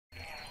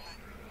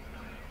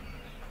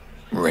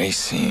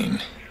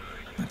Racine.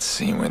 Let's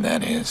see where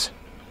that is.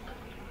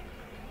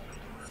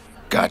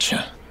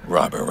 Gotcha.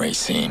 Robert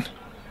Racine.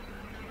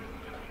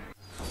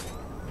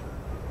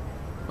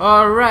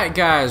 Alright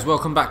guys,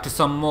 welcome back to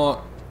some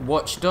more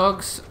Watch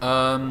Dogs.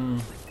 Yeah,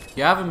 I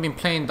haven't been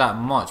playing that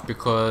much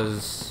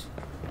because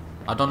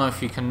I don't know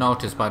if you can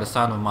notice by the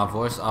sound of my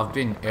voice, I've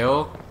been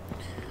ill.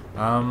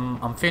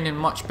 I'm feeling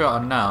much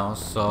better now,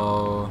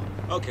 so...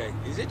 Okay,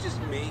 is it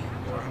just me?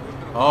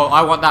 Oh,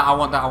 I want that, I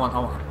want that, I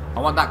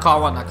want that car, I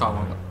want that car, I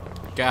want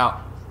that. Get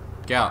out.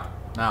 Get out.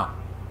 Now.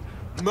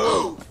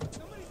 Move!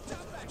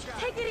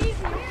 Take it easy.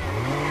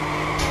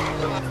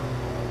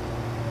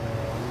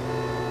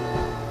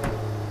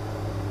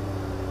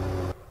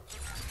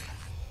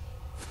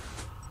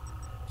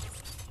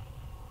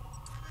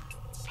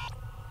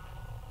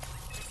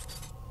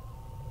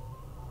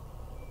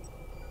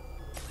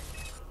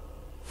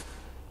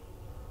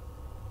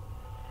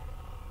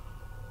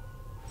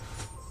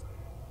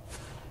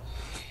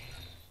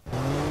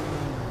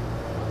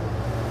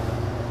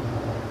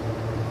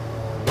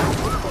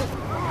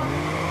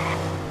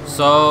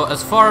 So,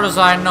 as far as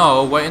I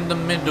know, we're in the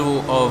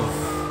middle of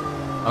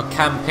a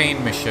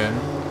campaign mission.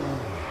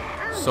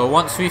 So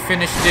once we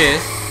finish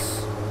this,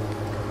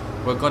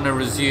 we're gonna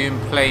resume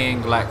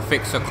playing like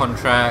fixer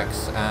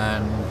contracts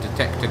and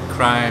detected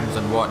crimes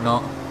and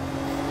whatnot.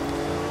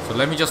 So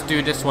let me just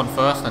do this one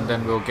first and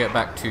then we'll get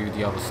back to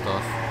the other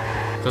stuff.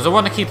 Because I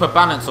want to keep a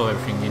balance of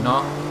everything, you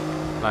know?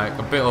 Like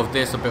a bit of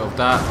this, a bit of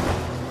that.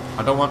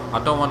 I don't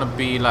want to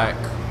be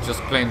like just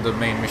playing the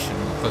main mission,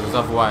 because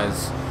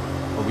otherwise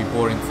it'll be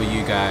boring for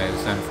you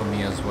guys and for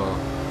me as well.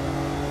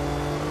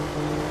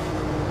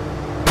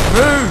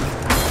 Move!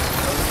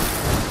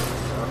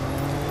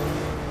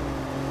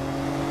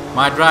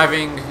 My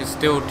driving is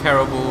still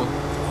terrible,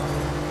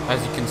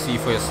 as you can see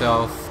for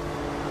yourself.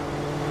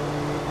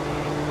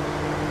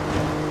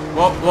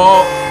 Whoa,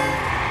 whoa!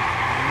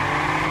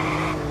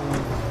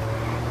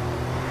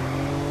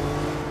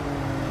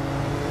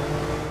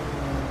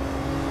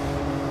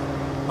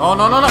 Oh,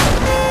 no, no, no!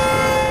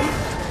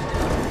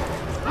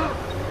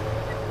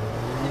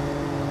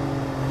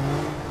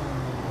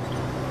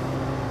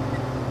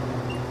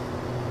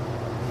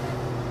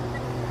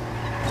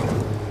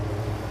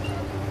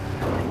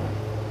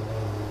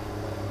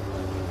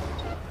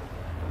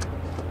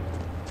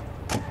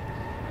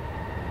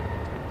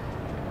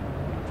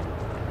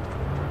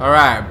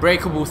 Alright,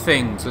 breakable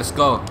things, let's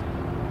go.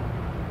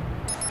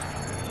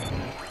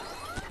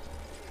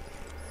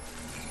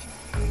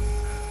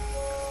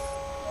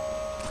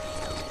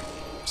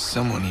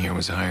 Someone here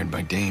was hired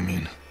by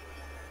Damien.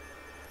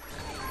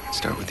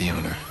 Start with the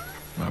owner,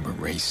 Robert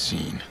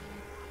Racine,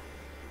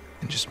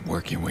 and just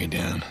work your way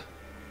down.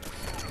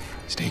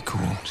 Stay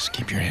cool, just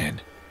keep your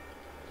head.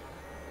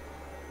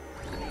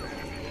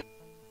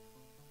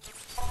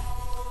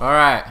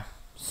 Alright,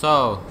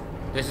 so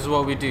this is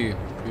what we do.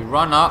 We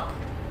run up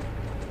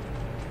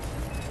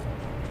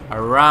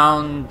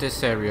around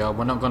this area.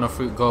 We're not gonna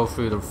go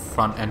through the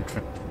front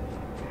entrance.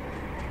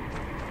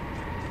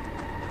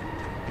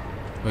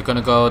 We're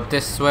gonna go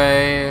this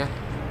way,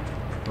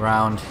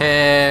 around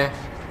here,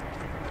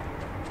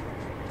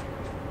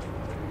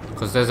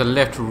 because there's a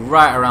lift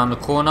right around the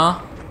corner.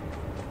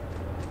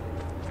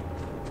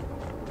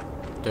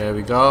 There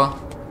we go.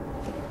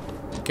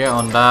 Get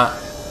on that.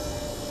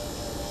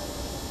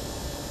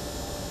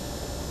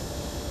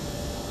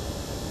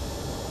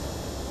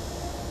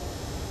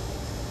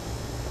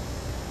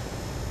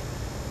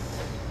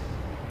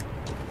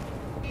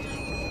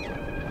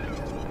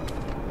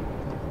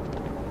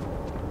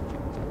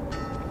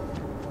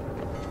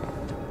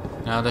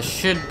 Now there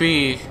should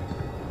be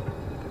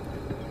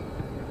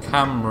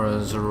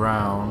cameras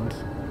around.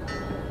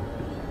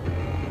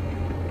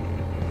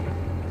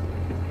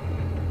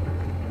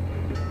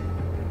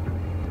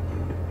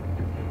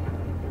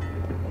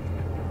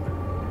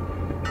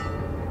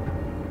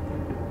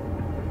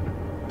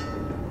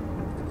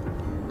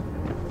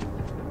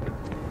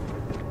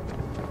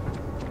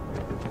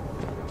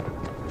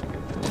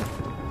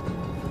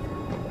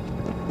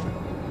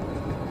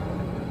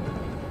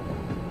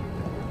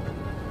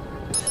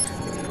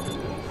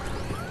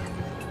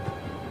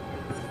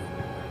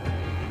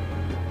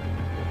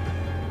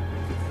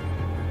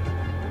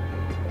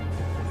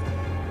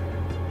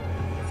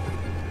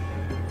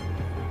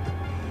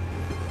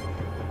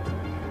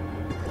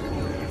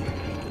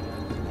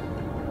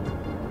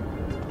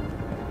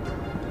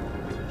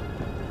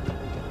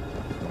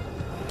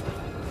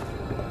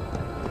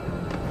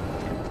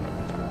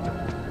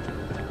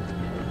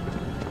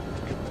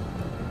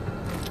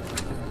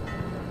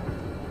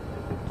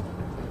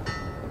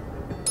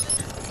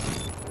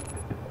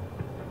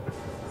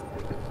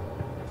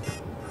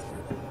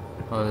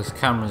 Oh, there's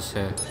cameras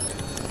here.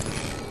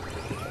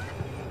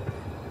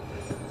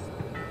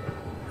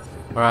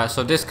 Alright,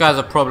 so this guy's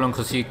a problem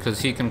because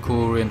he can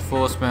call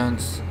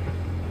reinforcements.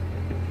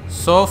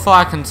 So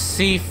far I can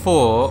see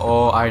 4,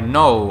 or I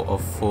know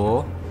of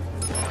 4.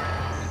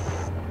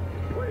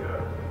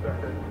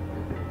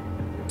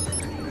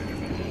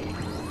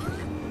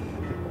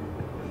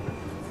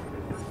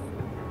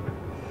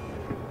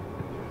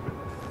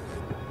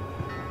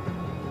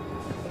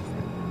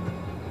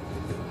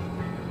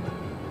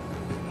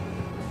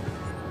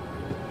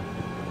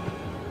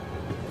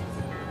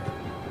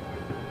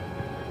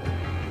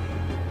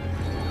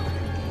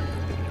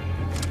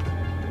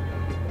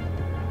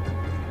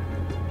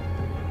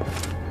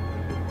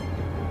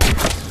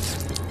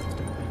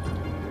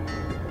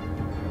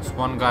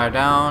 one guy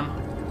down.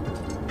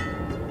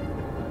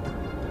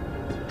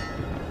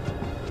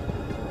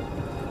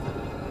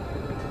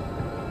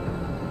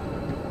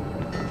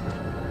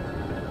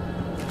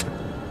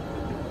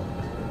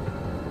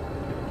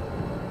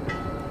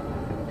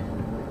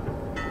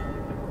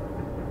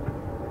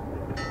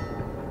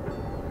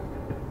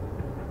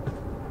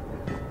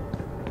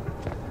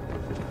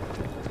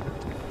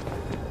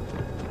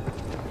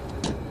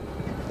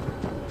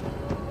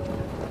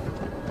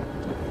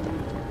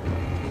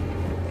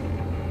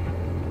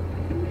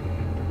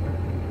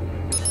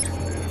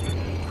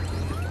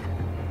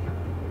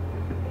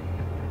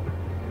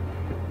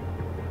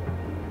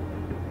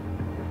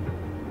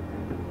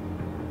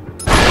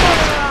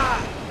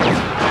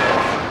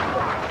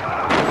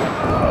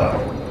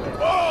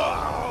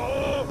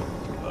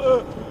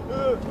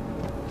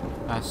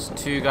 That's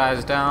 2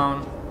 guys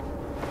down.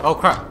 Oh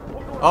crap.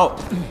 Oh.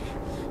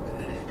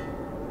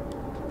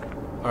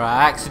 Alright,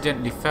 I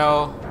accidentally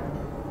fell.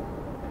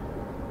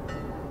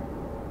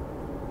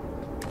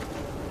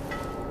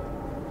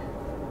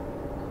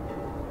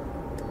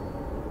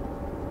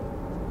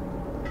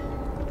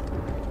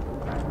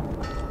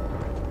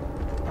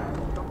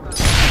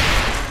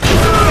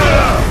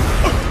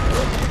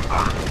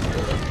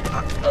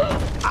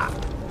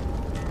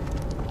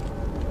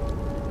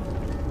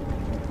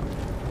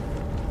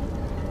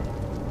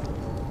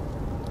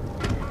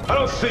 I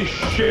don't see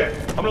shit.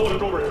 I'm gonna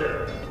look over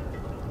here.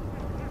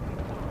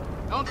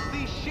 Don't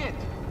see shit.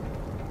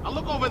 I'll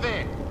look over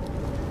there.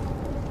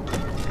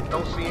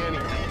 Don't see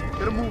anything.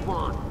 Gonna move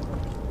on.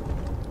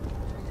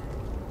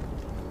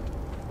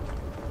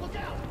 Look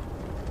out!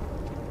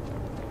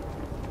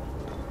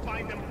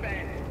 Find them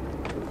bandits.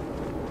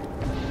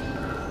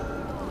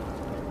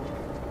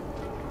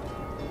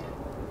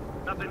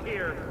 Nothing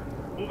here.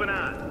 Moving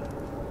on.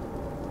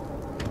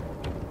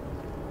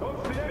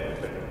 Don't see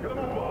anything. Gonna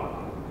move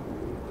on.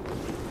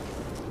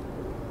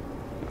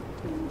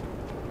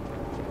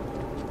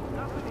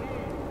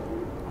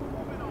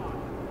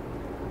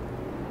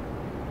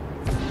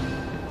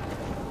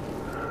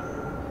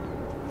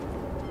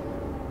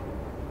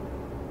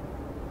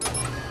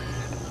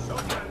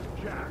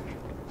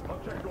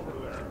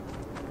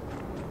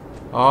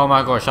 Oh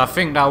my gosh, I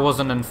think that was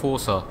an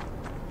enforcer.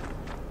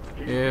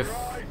 If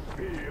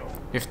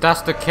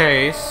that's the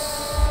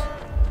case,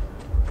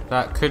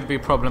 that could be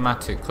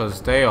problematic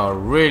because they are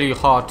really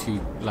hard to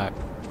like.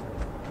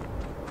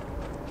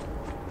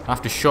 I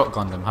have to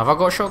shotgun them. Have I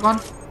got a shotgun?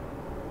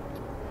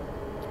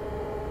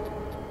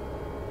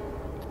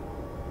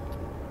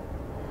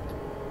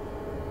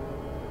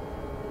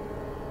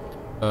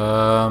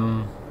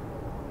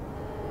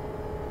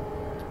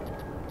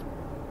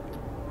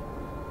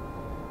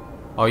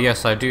 Oh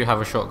yes, I do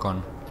have a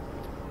shotgun.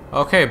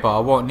 Okay, but I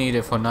won't need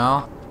it for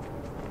now.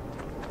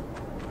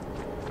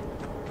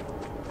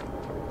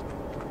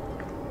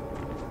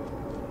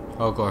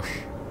 Oh gosh.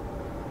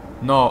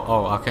 No,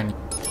 oh, I can.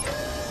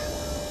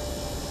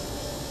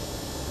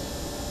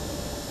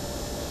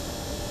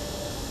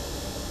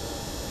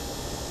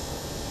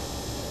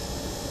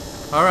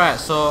 Alright,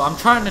 so I'm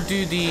trying to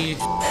do the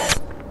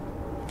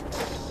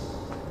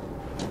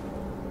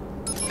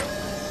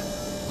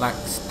like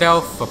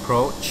stealth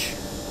approach,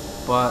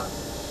 but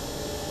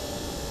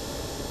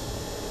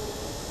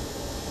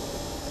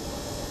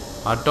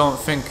I don't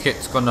think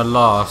it's gonna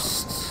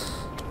last.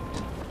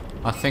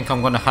 I think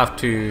I'm gonna have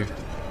to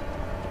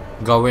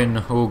go in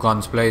all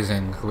guns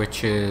blazing,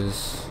 which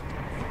is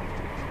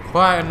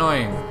quite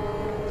annoying.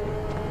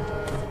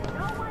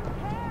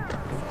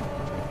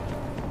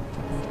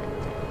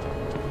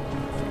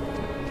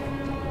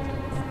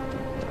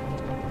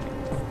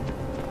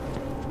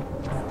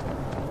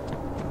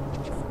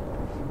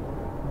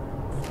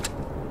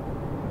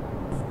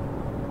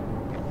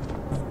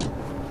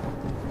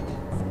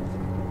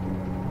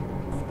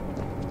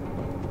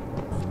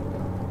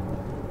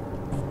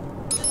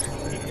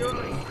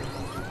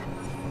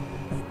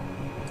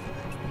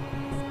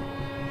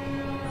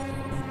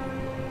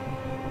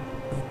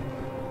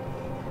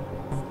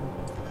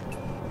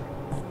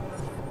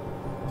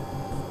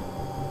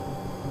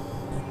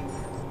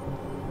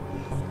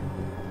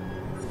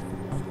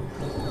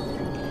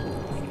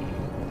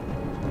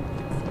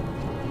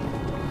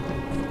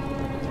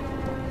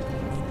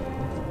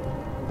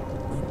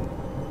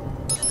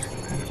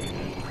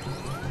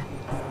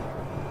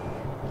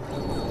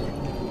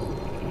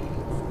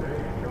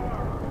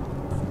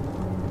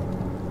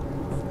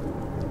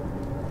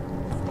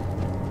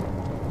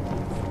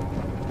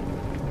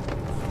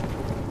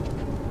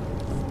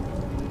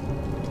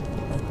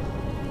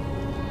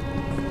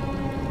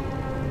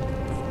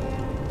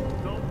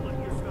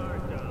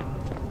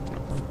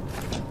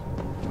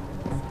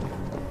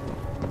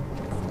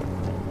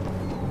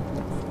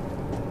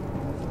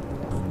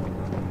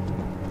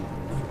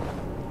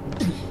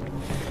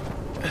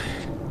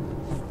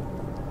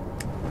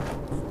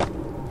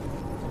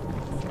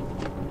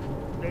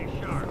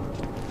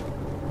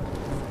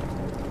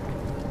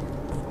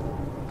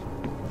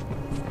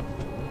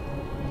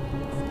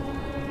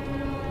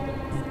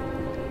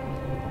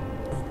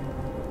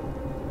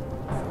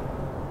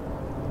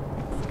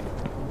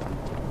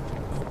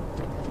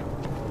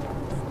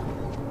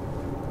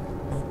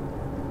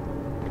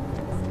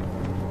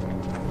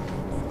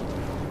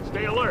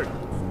 Stay alert.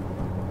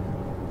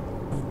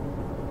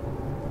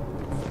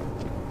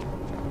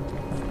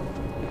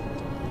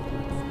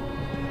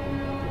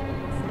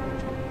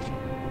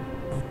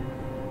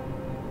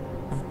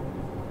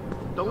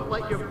 Don't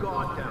let your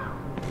guard down.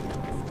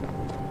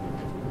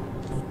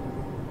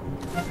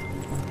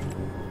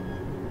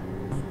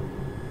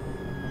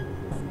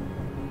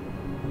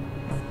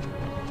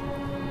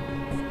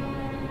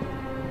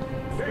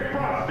 Stay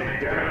frosty,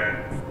 damn it.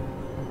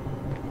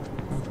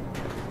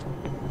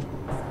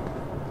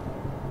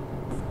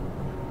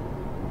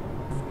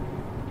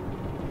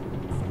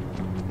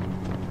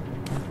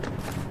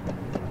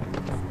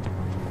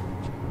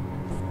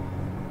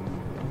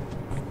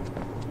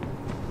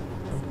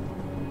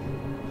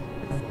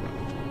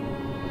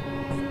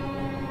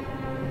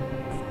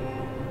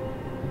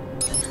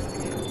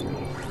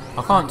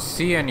 I can't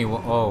see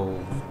anyone. Oh,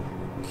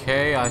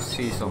 okay, I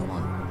see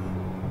someone.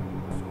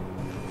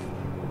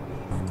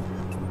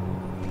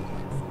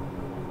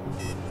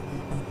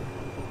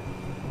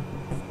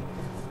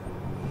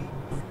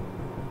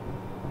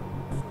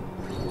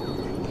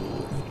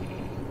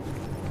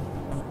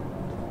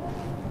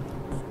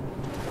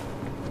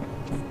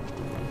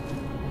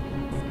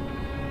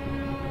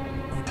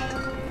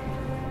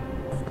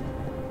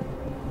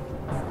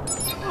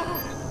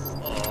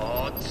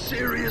 Oh,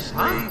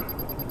 seriously?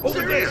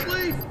 Over there.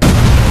 Seriously?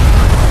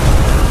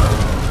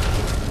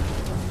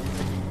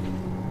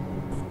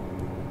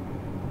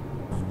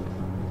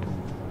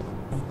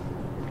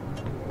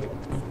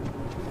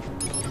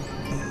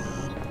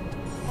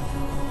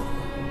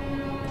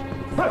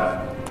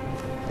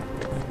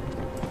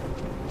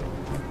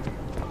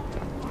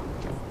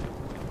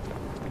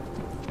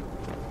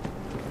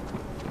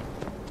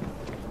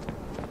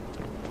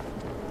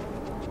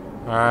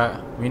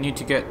 Alright, we need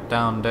to get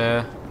down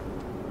there.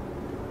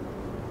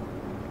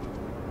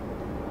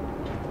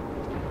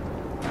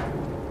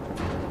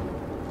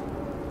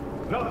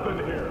 Nothing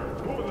here.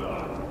 Moving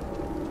on.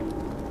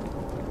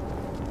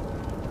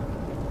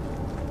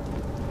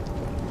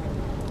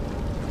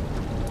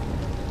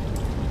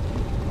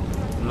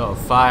 A lot of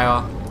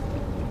fire.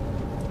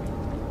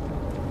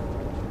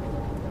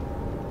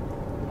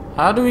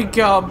 How do we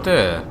get up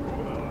there?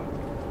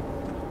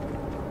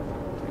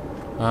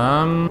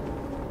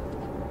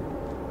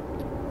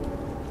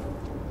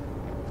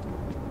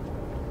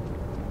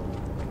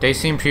 They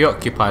seem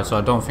preoccupied, so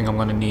I don't think I'm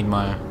gonna need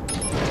my...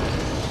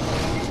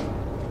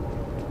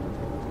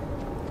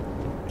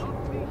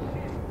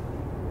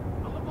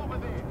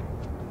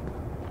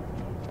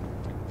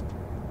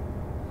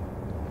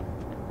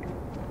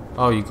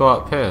 Oh, you go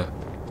up here.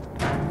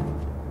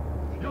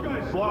 You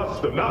guys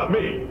lost them, not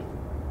me.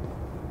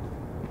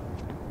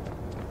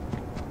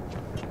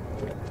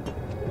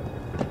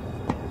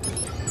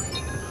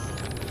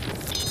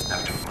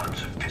 After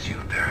months of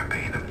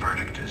physiotherapy, the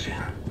verdict is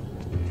in.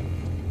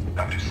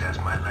 Doctor says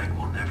my leg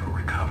will never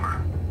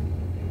recover.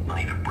 I'll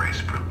need a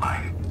brace for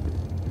life.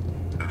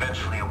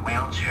 Eventually a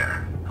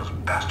wheelchair. Those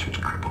bastards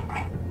crippled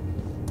me.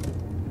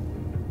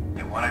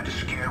 They wanted to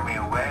scare me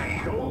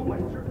away.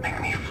 Make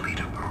me flee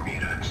to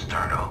Bermuda and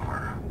start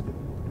over.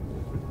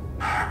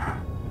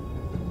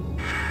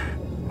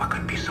 What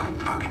could be so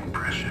fucking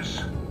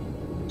precious?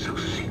 So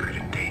secret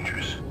and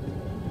dangerous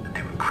that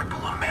they would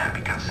cripple a man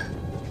because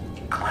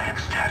he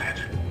glanced at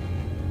it.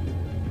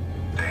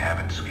 They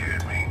haven't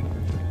scared me.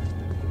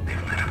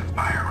 They've lit a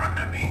fire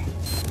under me.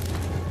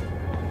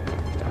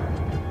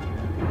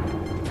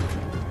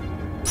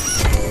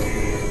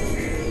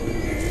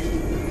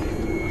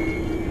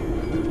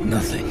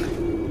 Nothing.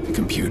 The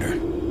computer.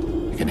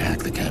 I can hack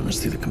the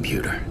cameras through the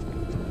computer.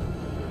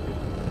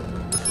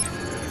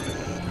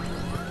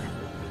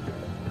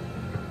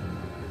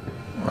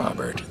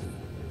 Robert.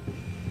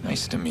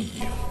 Nice to meet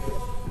you.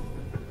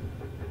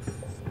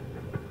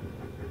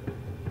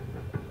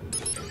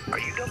 Are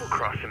you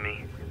double-crossing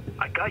me?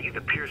 I got you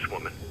the Pearce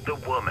woman. The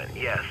woman,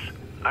 yes.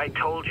 I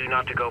told you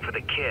not to go for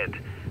the kid.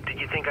 Did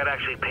you think I'd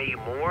actually pay you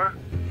more?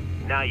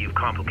 Now you've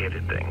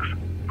complicated things.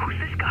 Who's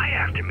this guy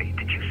after me?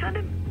 Did you send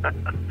him?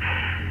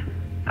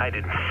 I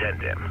didn't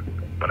send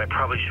him, but I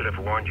probably should have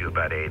warned you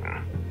about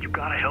Aiden. You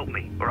gotta help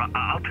me, or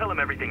I'll tell him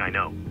everything I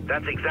know.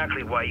 That's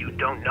exactly why you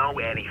don't know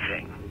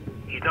anything.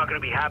 He's not gonna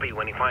be happy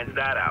when he finds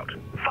that out.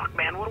 Fuck,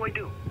 man, what do I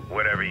do?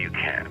 Whatever you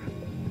can.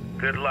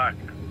 Good luck.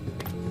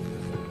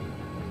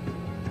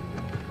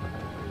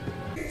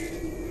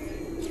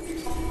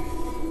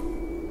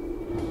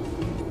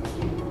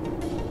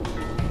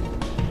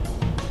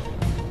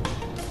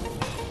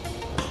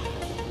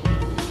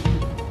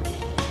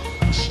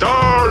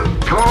 Start!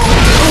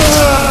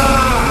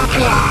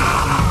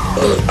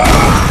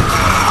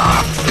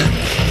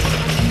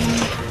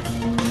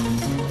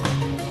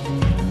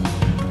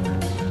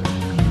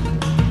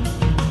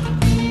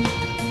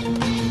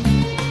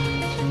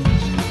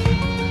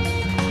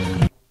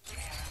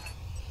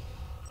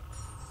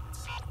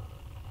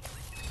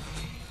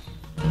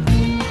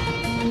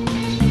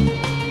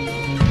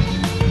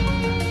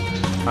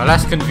 Oh,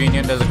 that's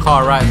convenient. There's a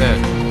car right there.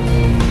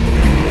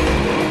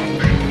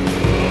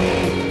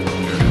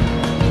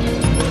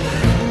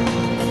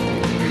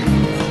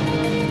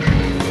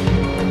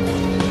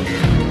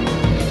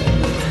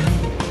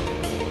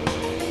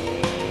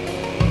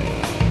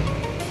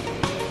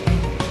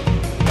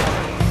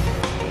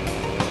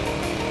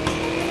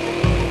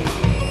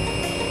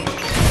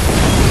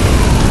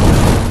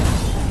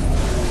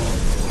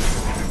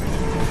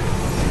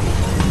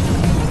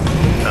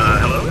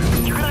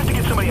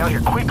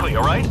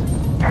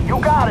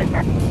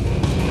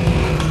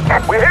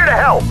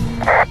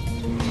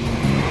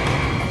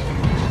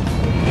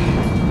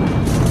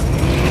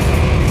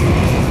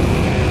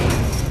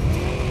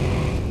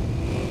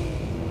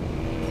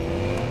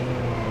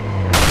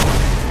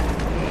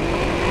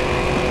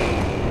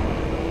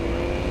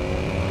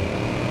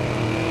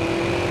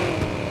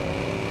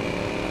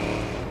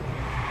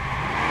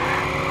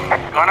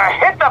 gonna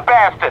hit the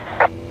bastard!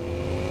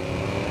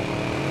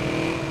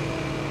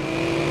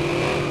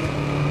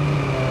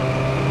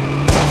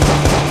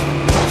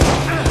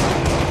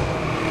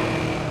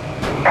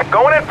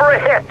 Going in for a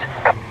hit!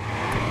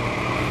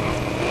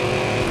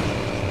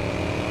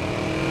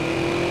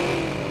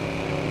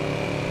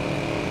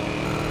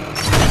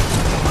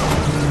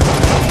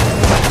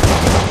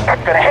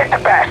 Gonna hit the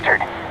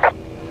bastard!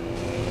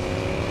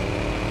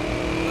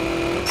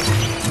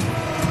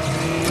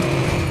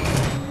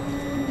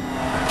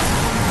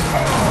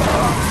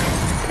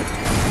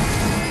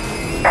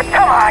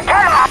 Come on,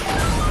 come on!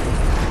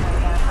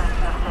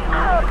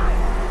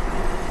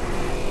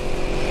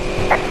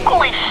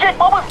 Holy shit,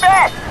 what was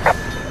that?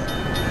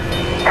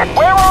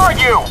 Where are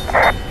you?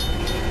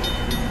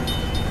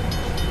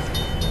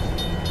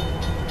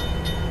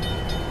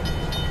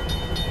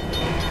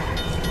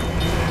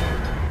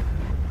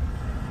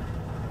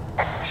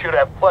 Should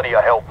have plenty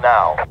of help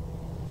now.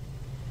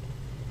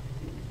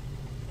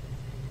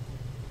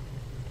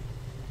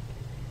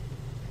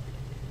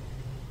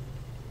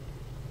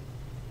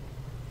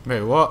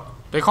 Wait, what?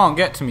 They can't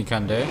get to me,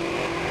 can they?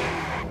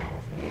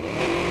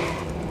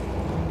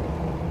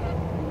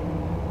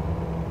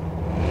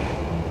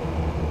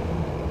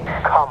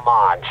 Come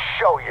on,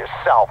 show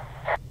yourself.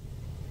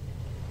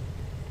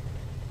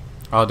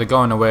 Oh, they're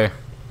going away.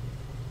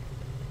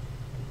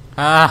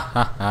 Ha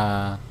ha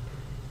ha.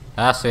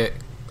 That's it.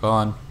 Go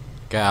on.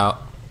 Get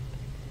out.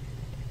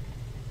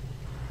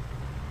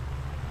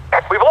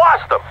 We've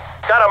lost them.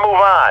 Gotta move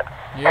on.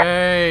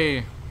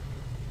 Yay.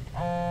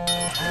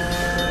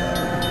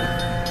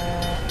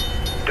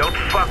 Don't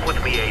fuck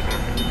with me,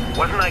 Aiden.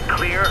 Wasn't I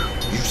clear?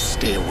 You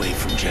stay away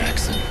from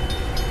Jackson.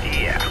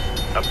 Yeah,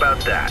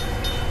 about that.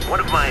 One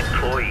of my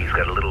employees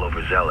got a little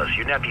overzealous.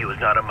 Your nephew is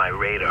not on my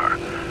radar.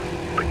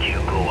 But you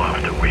go off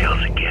the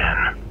rails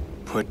again.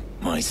 Put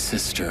my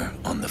sister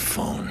on the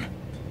phone.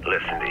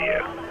 Listen to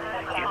you.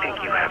 You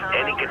think you have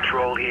any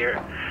control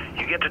here?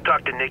 You get to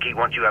talk to Nikki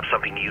once you have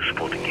something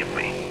useful to give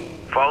me.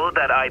 Follow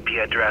that IP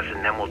address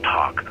and then we'll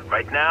talk.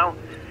 Right now,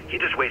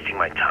 you're just wasting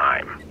my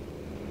time.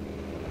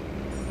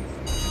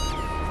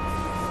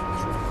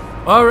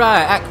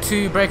 Alright, Act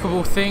 2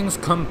 Breakable things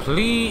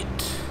complete.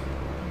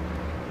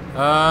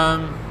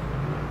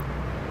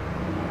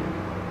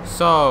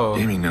 So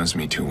Damien knows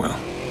me too well.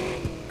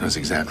 Knows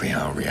exactly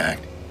how I'll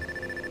react.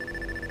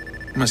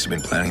 Must have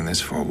been planning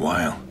this for a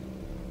while.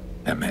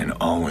 That man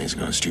always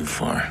goes too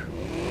far.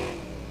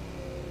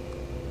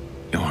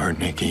 He'll hurt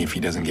Nikki if he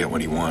doesn't get what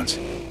he wants.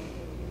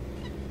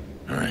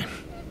 Alright,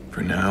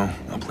 for now,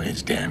 I'll play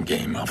his damn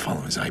game. I'll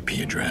follow his IP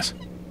address.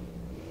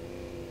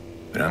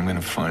 But I'm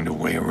gonna find a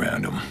way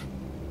around him.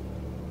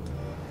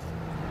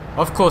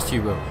 of course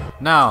you will.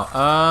 Now,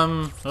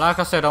 like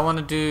I said, I want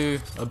to do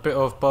a bit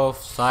of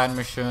both side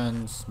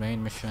missions,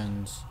 main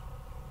missions.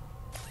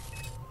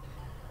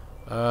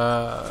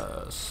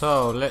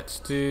 So let's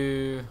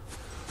do.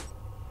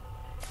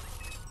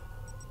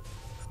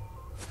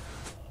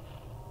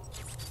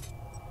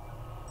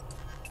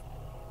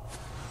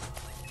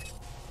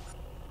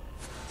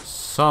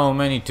 So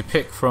many to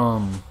pick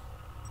from.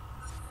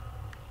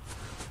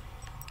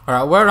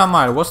 Alright, where am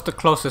I? What's the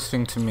closest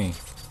thing to me?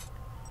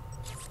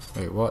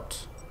 Wait,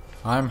 what?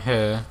 I'm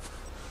here.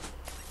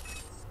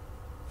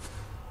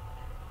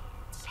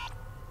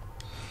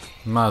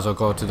 Might as well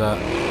go to that.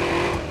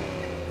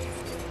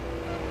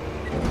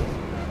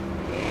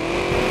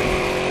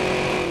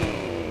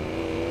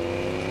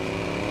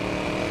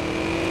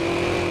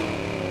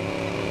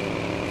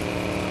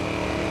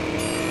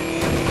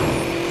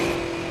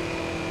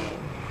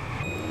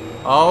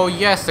 Oh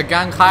yes, the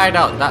gang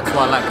hideout. That's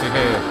what I like to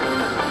hear.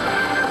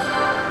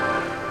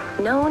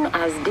 Known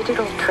as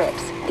digital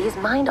trips, these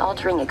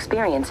mind-altering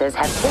experiences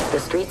have hit the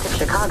streets of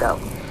Chicago.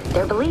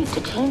 They're believed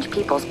to change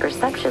people's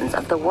perceptions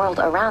of the world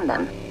around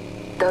them.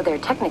 Though they're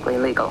technically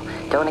legal,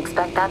 don't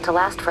expect that to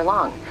last for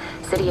long.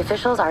 City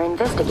officials are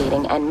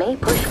investigating and may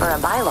push for a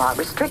bylaw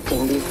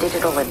restricting these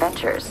digital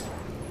adventures.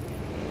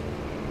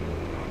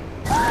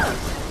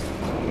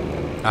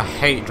 I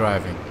hate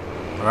driving.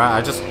 Alright,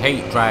 I just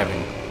hate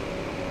driving.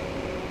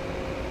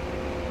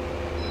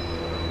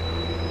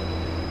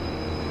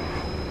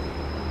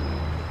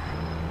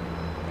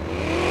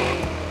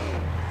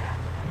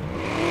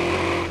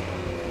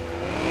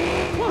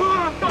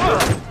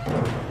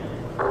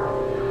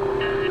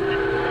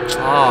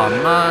 Oh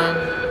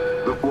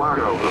man. The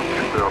blackout of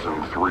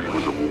 2003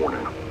 was a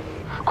warning.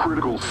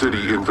 Critical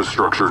city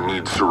infrastructure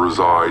needs to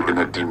reside in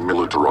a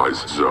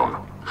demilitarized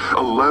zone.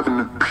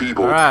 11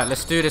 people... Alright,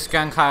 let's do this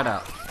gang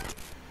hideout.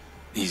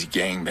 These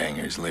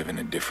gangbangers live in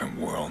a different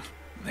world.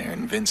 They're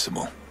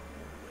invincible,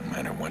 no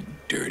matter what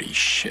dirty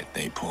shit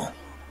they pull.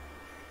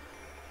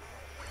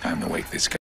 Time to wake this guy.